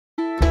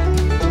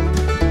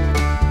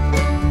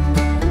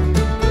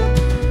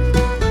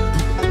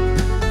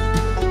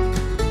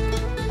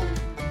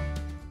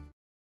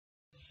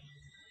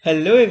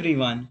Hello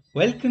everyone,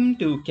 welcome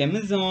to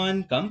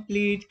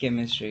Chemazon-Complete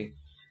Chemistry.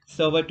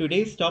 So our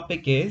today's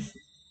topic is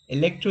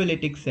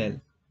electrolytic cell.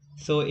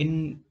 So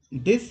in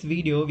this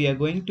video we are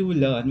going to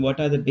learn what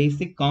are the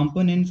basic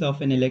components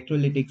of an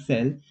electrolytic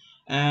cell,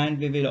 and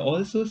we will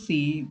also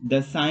see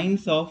the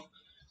signs of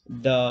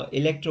the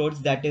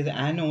electrodes, that is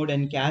anode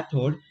and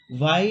cathode,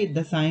 why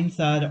the signs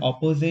are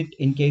opposite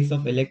in case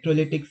of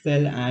electrolytic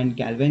cell and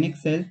galvanic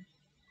cell,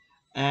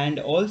 and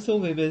also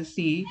we will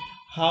see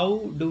how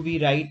do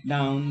we write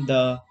down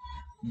the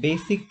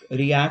basic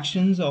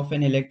reactions of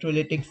an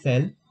electrolytic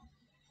cell.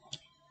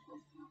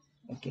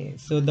 Okay,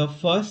 so the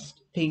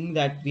first thing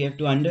that we have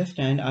to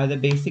understand are the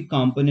basic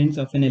components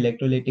of an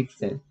electrolytic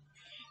cell.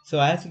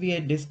 So as we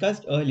had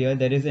discussed earlier,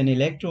 there is an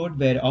electrode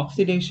where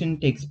oxidation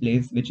takes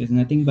place, which is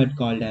nothing but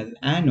called as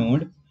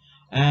anode,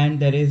 and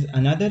there is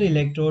another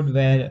electrode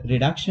where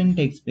reduction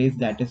takes place,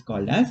 that is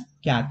called as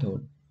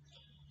cathode.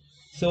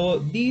 So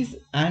these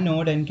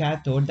anode and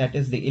cathode, that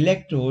is the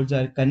electrodes,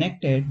 are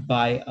connected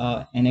by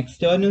an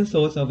external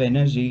source of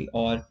energy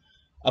or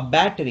a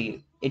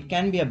battery. It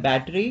can be a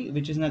battery,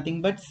 which is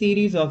nothing but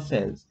series of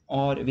cells,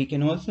 or we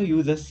can also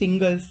use a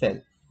single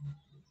cell.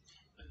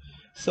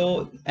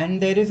 So,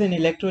 and there is an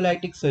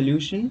electrolytic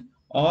solution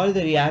or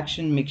the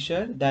reaction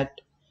mixture.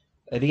 That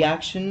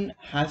reaction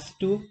has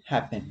to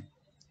happen.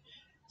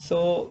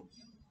 So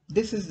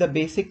this is the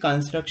basic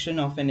construction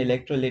of an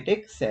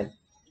electrolytic cell.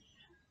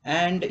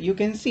 And you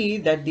can see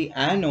that the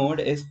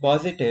anode is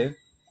positive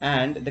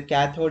and the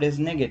cathode is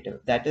negative.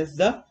 That is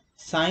the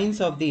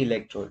signs of the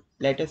electrode.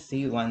 Let us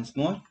see once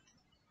more.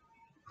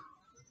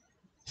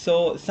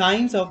 So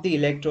signs of the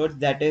electrodes,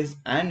 that is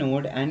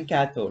anode and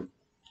cathode.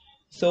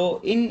 So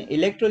in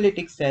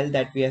electrolytic cell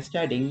that we are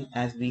studying,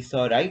 as we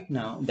saw right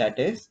now, that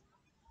is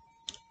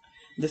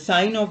the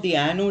sign of the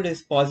anode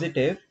is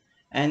positive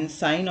and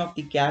sign of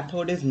the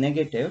cathode is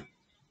negative.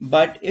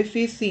 But if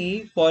we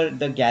see for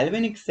the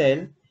galvanic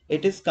cell,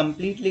 it is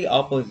completely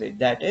opposite.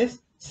 That is,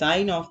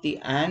 sign of the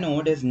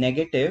anode is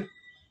negative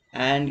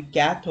and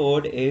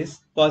cathode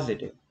is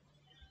positive.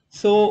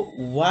 So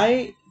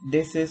why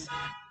this is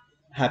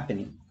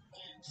happening?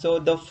 So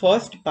the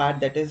first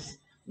part, that is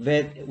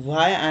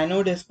why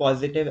anode is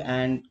positive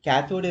and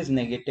cathode is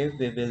negative,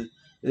 we will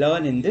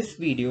learn in this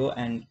video,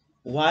 and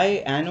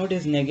why anode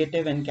is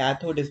negative and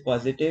cathode is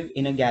positive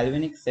in a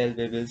galvanic cell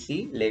we will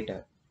see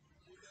later.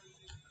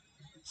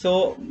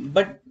 So,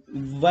 but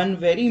one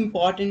very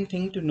important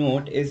thing to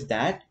note is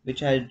that,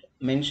 which I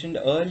mentioned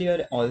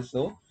earlier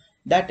also,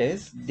 that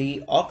is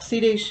the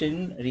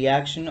oxidation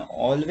reaction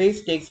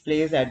always takes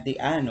place at the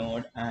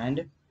anode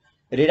and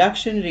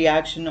reduction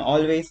reaction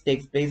always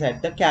takes place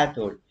at the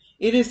cathode.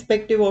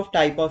 Irrespective of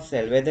type of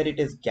cell, whether it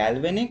is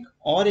galvanic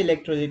or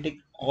electrolytic,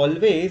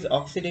 always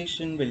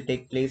oxidation will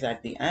take place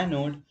at the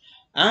anode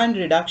and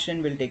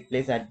reduction will take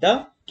place at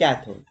the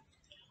cathode.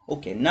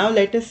 Okay, now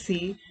let us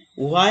see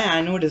why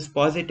anode is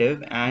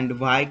positive and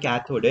why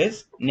cathode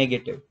is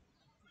negative.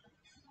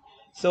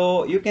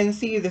 So you can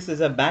see this is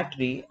a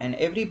battery, and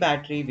every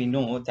battery we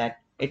know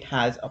that it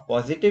has a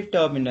positive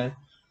terminal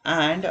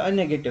and a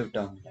negative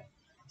terminal.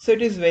 So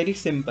it is very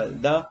simple.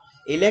 The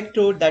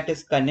electrode that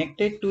is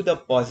connected to the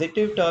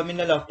positive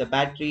terminal of the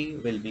battery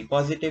will be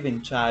positive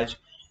in charge,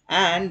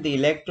 and the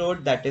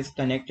electrode that is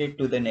connected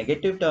to the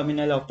negative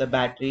terminal of the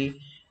battery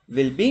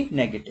will be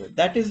negative.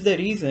 That is the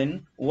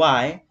reason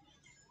why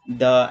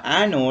the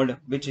anode,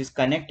 which is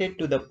connected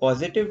to the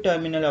positive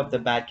terminal of the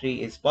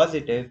battery, is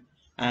positive,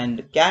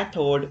 and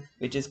cathode,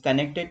 which is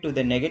connected to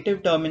the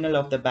negative terminal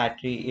of the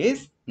battery,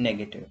 is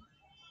negative.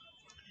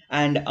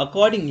 And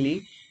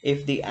accordingly,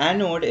 if the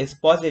anode is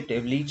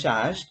positively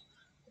charged,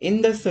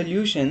 in the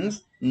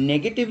solutions,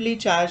 negatively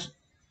charged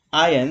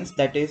ions,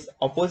 that is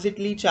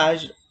oppositely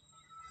charged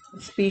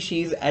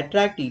species,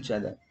 attract each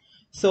other.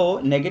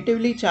 So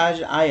negatively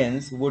charged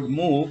ions would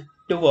move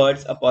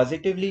towards a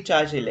positively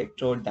charged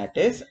electrode, that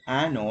is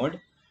anode.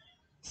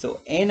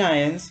 So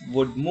anions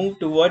would move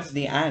towards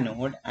the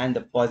anode, and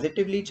the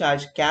positively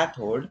charged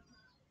cations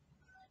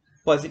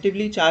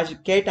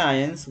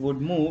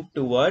would move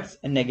towards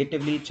a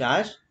negatively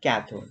charged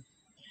cathode.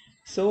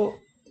 So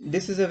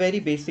this is a very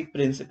basic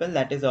principle,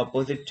 that is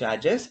opposite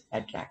charges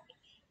attract.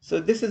 So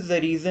this is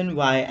the reason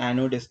why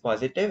anode is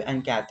positive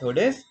and cathode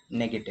is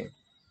negative.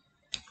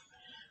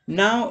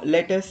 Now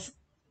let us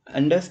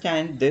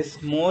understand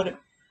this more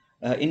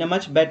in a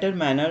much better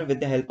manner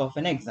with the help of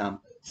an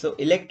example. So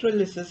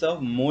electrolysis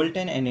of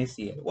molten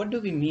NaCl. What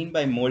do we mean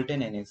by molten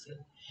NaCl?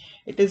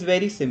 It is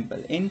very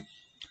simple. In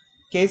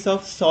case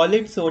of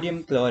solid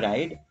sodium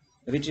chloride,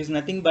 which is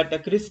nothing but a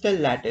crystal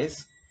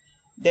lattice,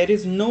 there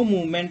is no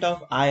movement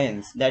of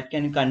ions that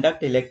can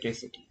conduct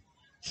electricity.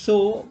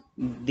 So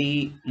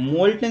the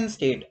molten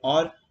state,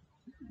 or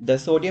the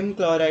sodium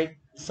chloride,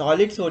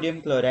 solid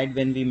sodium chloride,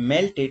 when we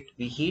melt it,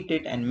 we heat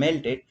it and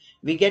melt it,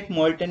 we get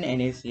molten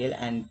NaCl,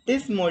 and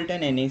this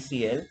molten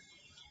NaCl,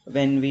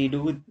 when we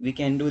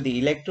can do the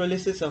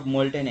electrolysis of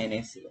molten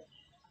NaCl,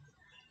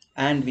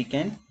 and we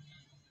can.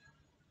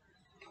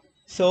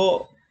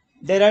 So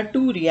there are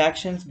two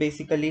reactions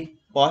basically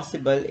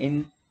possible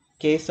in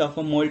case of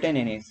a molten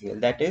NaCl.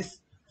 That is,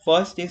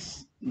 first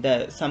is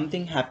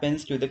something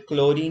happens to the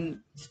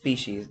chlorine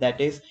species. That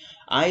is,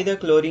 either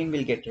chlorine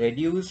will get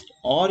reduced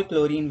or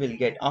chlorine will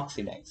get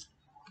oxidized.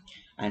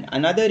 And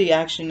another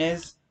reaction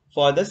is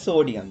for the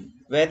sodium,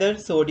 whether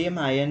sodium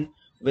ion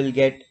will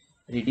get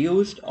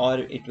reduced or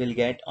it will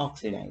get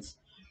oxidized.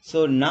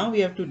 So now we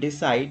have to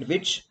decide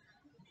which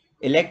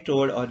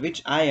electrode or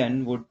which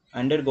ion would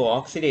undergo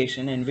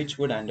oxidation and which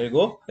would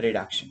undergo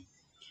reduction.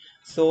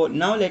 So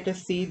now let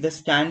us see the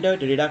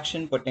standard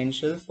reduction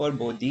potential for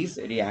both these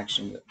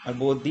reactions or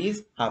both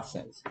these half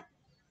cells.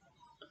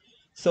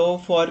 So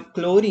for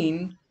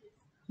chlorine,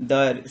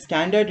 the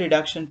standard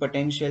reduction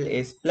potential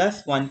is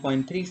plus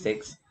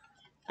 1.36,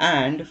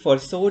 and for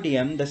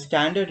sodium the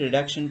standard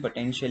reduction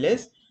potential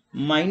is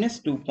minus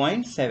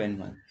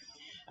 2.71.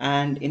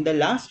 And in the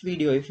last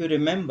video, if you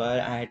remember,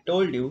 I had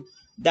told you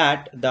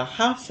that the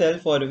half cell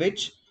for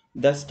which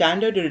the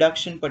standard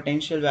reduction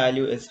potential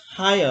value is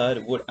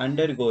higher would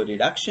undergo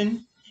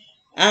reduction,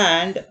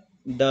 and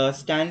the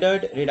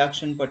standard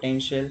reduction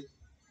potential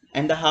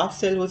and the half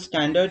cell whose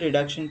standard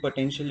reduction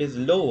potential is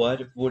lower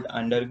would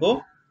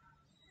undergo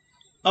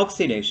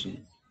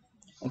oxidation.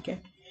 Okay,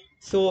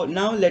 so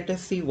now let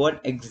us see what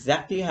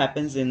exactly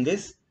happens in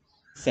this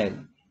cell.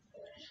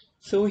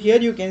 So here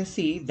you can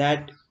see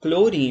that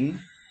chlorine,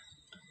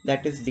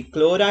 that is the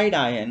chloride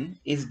ion,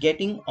 is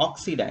getting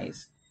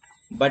oxidized.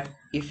 But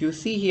if you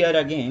see here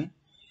again,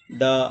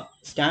 the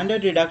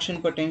standard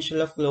reduction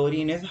potential of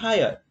chlorine is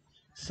higher.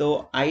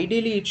 So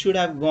ideally it should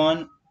have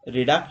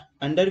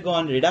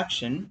undergone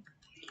reduction,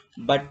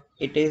 but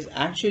it is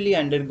actually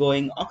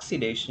undergoing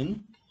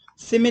oxidation.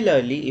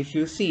 Similarly, if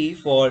you see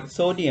for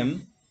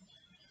sodium,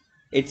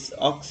 its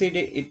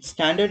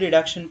standard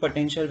reduction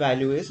potential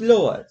value is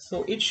lower,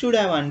 so it should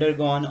have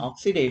undergone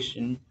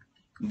oxidation,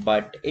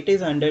 but it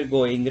is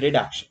undergoing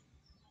reduction.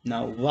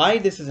 Now why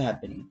this is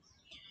happening?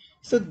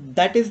 So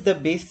that is the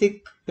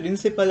basic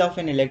principle of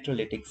an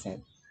electrolytic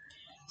cell.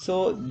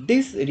 So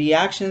these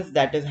reactions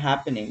that is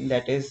happening,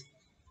 that is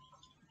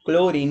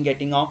chlorine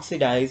getting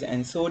oxidized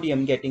and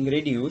sodium getting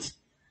reduced,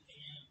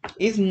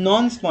 is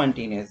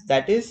non-spontaneous.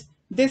 That is,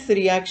 this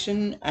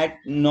reaction at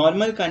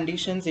normal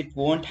conditions it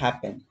won't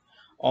happen,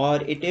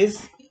 or it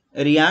is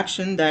a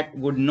reaction that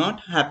would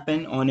not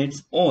happen on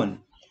its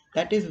own.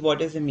 That is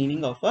what is the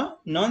meaning of a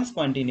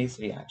non-spontaneous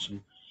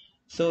reaction.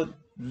 So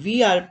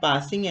we are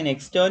passing an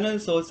external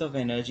source of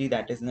energy,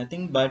 that is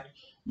nothing but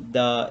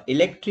the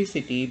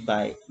electricity,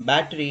 by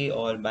battery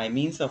or by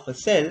means of a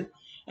cell,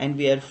 and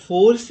we are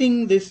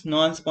forcing this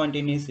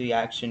non-spontaneous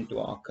reaction to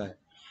occur.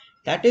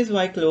 That is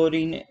why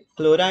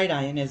chloride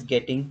ion is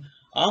getting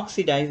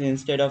oxidized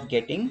instead of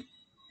getting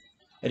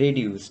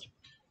reduced.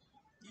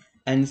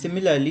 And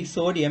similarly,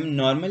 sodium,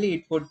 normally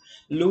it would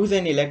lose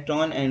an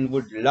electron and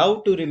would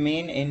love to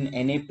remain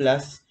in Na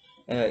plus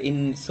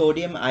in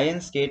sodium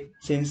ion state,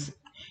 since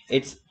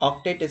its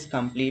octet is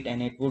complete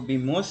and it would be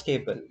more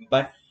stable.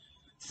 But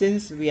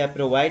since we are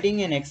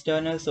providing an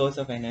external source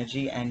of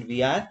energy and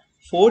we are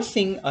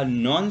forcing a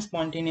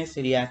non-spontaneous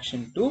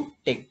reaction to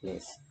take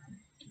place.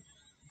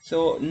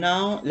 So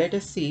now let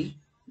us see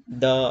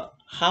the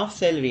half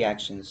cell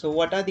reaction. So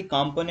what are the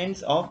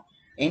components of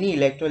any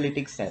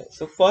electrolytic cell?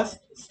 So first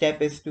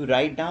step is to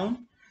write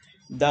down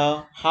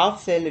the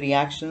half cell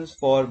reactions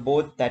for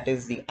both, that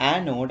is the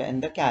anode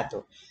and the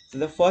cathode. So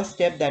the first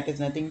step, that is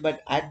nothing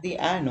but at the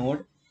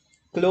anode,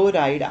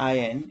 chloride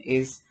ion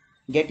is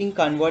getting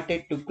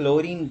converted to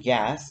chlorine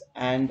gas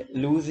and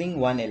losing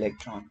one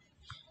electron.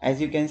 As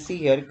you can see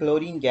here,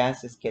 chlorine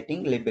gas is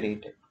getting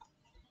liberated.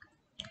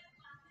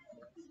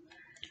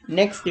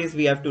 Next is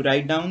we have to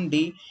write down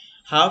the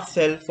half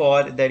cell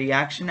for the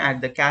reaction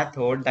at the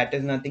cathode, that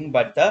is nothing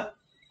but the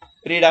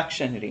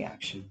reduction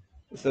reaction.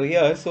 So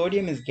here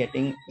sodium is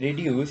getting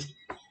reduced,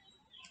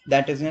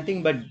 that is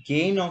nothing but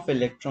gain of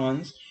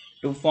electrons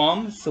to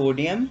form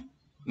sodium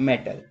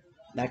metal.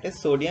 That is,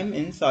 sodium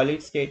in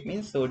solid state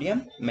means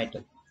sodium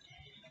metal.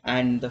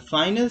 And the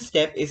final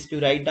step is to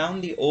write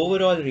down the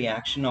overall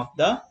reaction of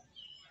the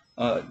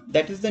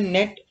that is the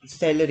net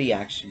cell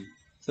reaction.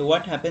 So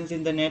what happens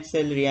in the net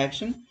cell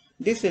reaction?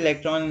 This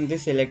electron and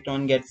this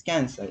electron gets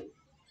cancelled.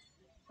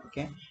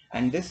 Okay,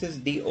 and this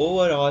is the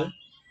overall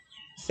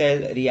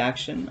cell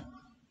reaction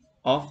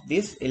of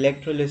this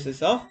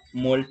electrolysis of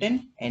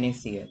molten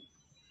NaCl.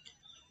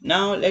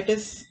 Now let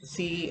us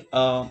see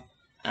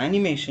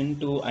animation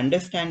to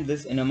understand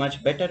this in a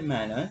much better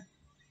manner.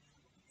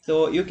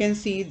 So you can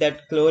see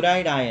that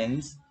chloride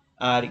ions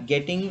are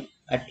getting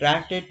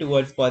attracted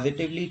towards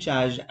positively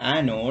charged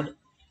anode,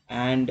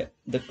 and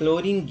the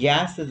chlorine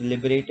gas is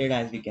liberated,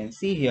 as you can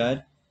see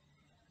here.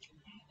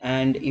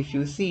 And if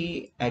you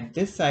see at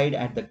this side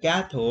at the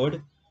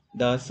cathode,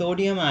 the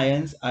sodium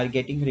ions are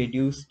getting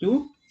reduced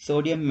to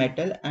sodium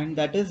metal, and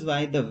that is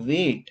why the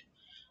weight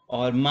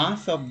or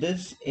mass of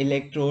this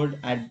electrode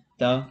at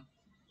the,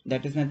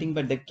 that is nothing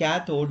but the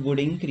cathode, would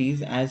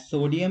increase as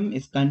sodium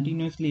is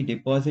continuously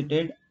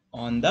deposited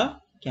on the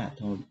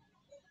cathode.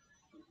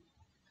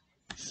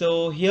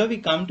 So here we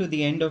come to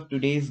the end of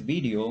today's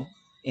video.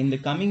 In the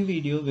coming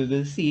video we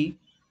will see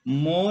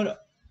more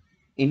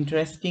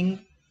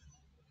interesting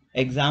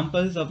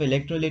examples of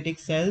electrolytic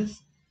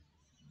cells,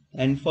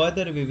 and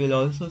further we will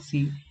also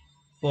see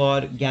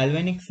for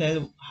galvanic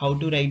cell how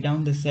to write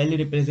down the cell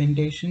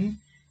representation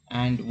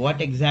and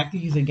what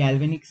exactly is a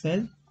galvanic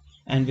cell,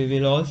 and we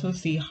will also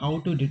see how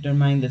to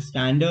determine the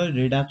standard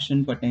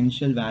reduction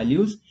potential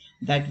values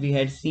that we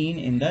had seen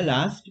in the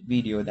last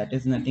video, that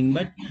is nothing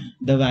but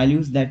the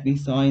values that we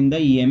saw in the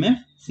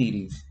EMF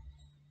series.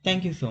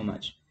 Thank you so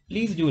much.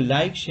 Please do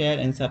like, share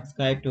and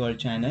subscribe to our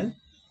channel.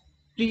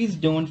 Please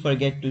don't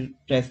forget to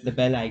press the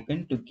bell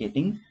icon to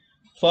getting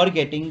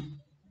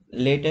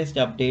latest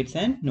updates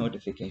and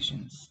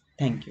notifications.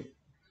 Thank you.